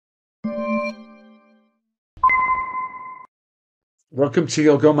Welcome to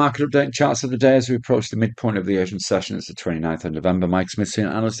your Go Market Update and Charts of the Day as we approach the midpoint of the Asian session. It's the 29th of November. Mike Smith,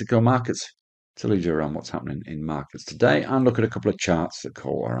 Senior Analyst at Go Markets, to lead you around what's happening in markets today and look at a couple of charts that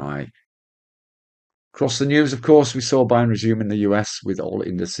caught our eye. Across the news, of course, we saw buying resume in the US with all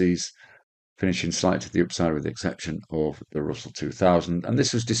indices finishing slightly to the upside with the exception of the Russell 2000. And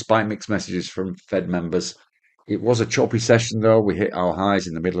this was despite mixed messages from Fed members. It was a choppy session, though. We hit our highs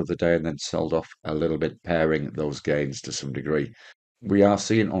in the middle of the day and then sold off a little bit, pairing those gains to some degree. We are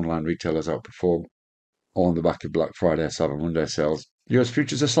seeing online retailers outperform on the back of Black Friday, Cyber Monday sales. US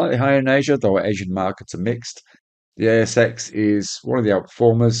futures are slightly higher in Asia, though Asian markets are mixed. The ASX is one of the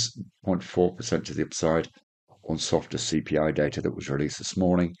outperformers, 0.4% to the upside on softer CPI data that was released this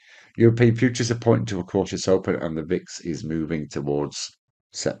morning. European futures are pointing to a cautious open, and the VIX is moving towards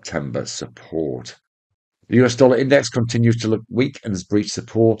September support. The US dollar index continues to look weak and has breached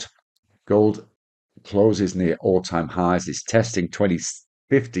support. Gold closes near all-time highs. It's testing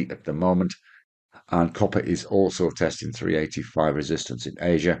 2050 at the moment, and copper is also testing 385 resistance in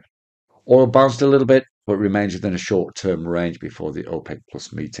Asia. Oil bounced a little bit, but remains within a short-term range before the OPEC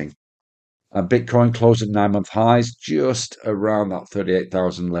Plus meeting. And Bitcoin closed at 9-month highs, just around that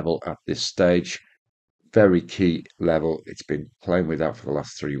 38,000 level at this stage. Very key level. It's been playing with that for the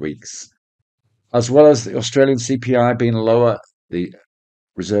last 3 weeks. As well as the Australian CPI being lower, the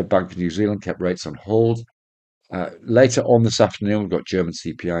Reserve Bank of New Zealand kept rates on hold. Later on this afternoon, we've got German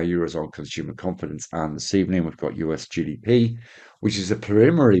CPI, Eurozone consumer confidence, and this evening we've got US GDP, which is a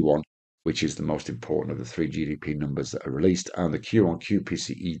preliminary one, which is the most important of the three GDP numbers that are released, and the Q-on-Q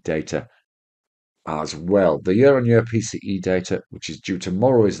PCE data as well. The year-on-year PCE data, which is due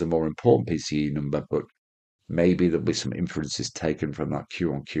tomorrow, is the more important PCE number, but maybe there'll be some inferences taken from that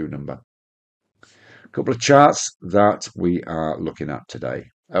Q-on-Q number. A couple of charts that we are looking at today.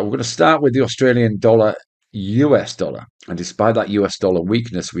 We're going to start with the Australian dollar, US dollar. And despite that US dollar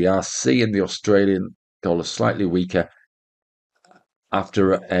weakness, we are seeing the Australian dollar slightly weaker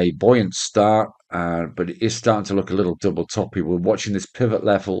after a buoyant start, but it is starting to look a little double toppy. We're watching this pivot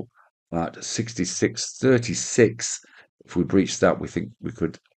level at 66.36. If we breach that, we think we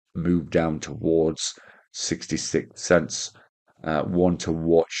could move down towards 66 cents. One to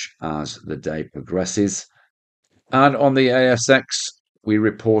watch as the day progresses. And on the ASX, we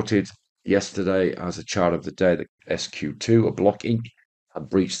reported yesterday as a chart of the day that SQ2, a block ink, had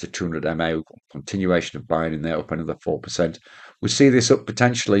breached the 200 MA, continuation of buying in there, up another 4%. We see this up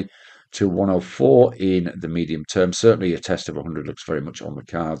potentially to 104 in the medium term. Certainly a test of 100 looks very much on the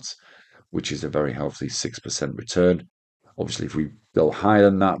cards, which is a very healthy 6% return. Obviously, if we go higher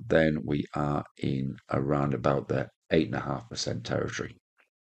than that, then we are in around about the 8.5% territory.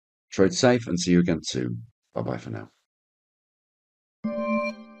 Trade safe and see you again soon. Bye bye for now.